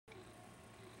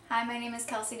Hi, my name is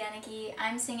Kelsey Denicky.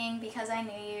 I'm singing Because I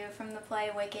Knew You from the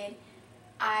play Wicked.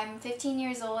 I'm 15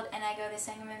 years old and I go to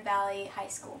Sangamon Valley High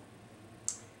School.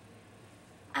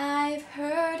 I've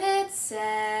heard it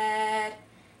said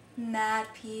that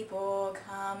people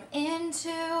come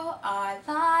into our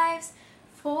lives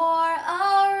for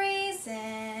a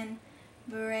reason,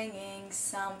 bringing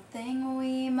something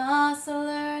we must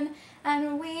learn,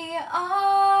 and we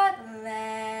are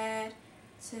led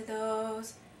to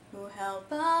those who help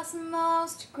us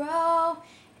most grow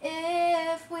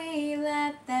if we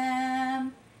let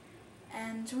them,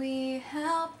 and we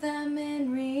help them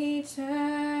in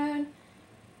return.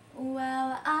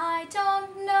 Well, I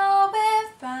don't know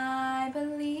if I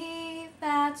believe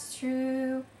that's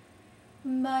true,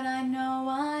 but I know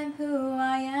I'm who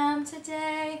I am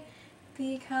today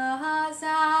because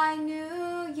I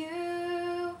knew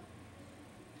you.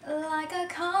 Like a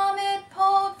comet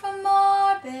pulled from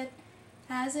orbit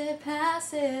as it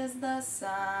passes the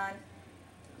sun,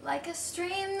 like a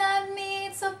stream that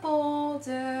meets a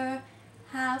boulder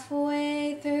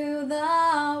halfway through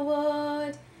the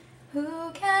wood.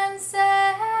 Who can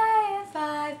say if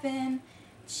I've been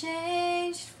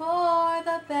changed for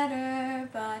the better,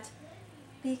 but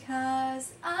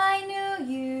because I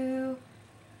knew you,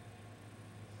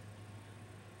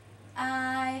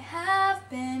 I have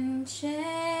been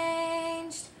changed.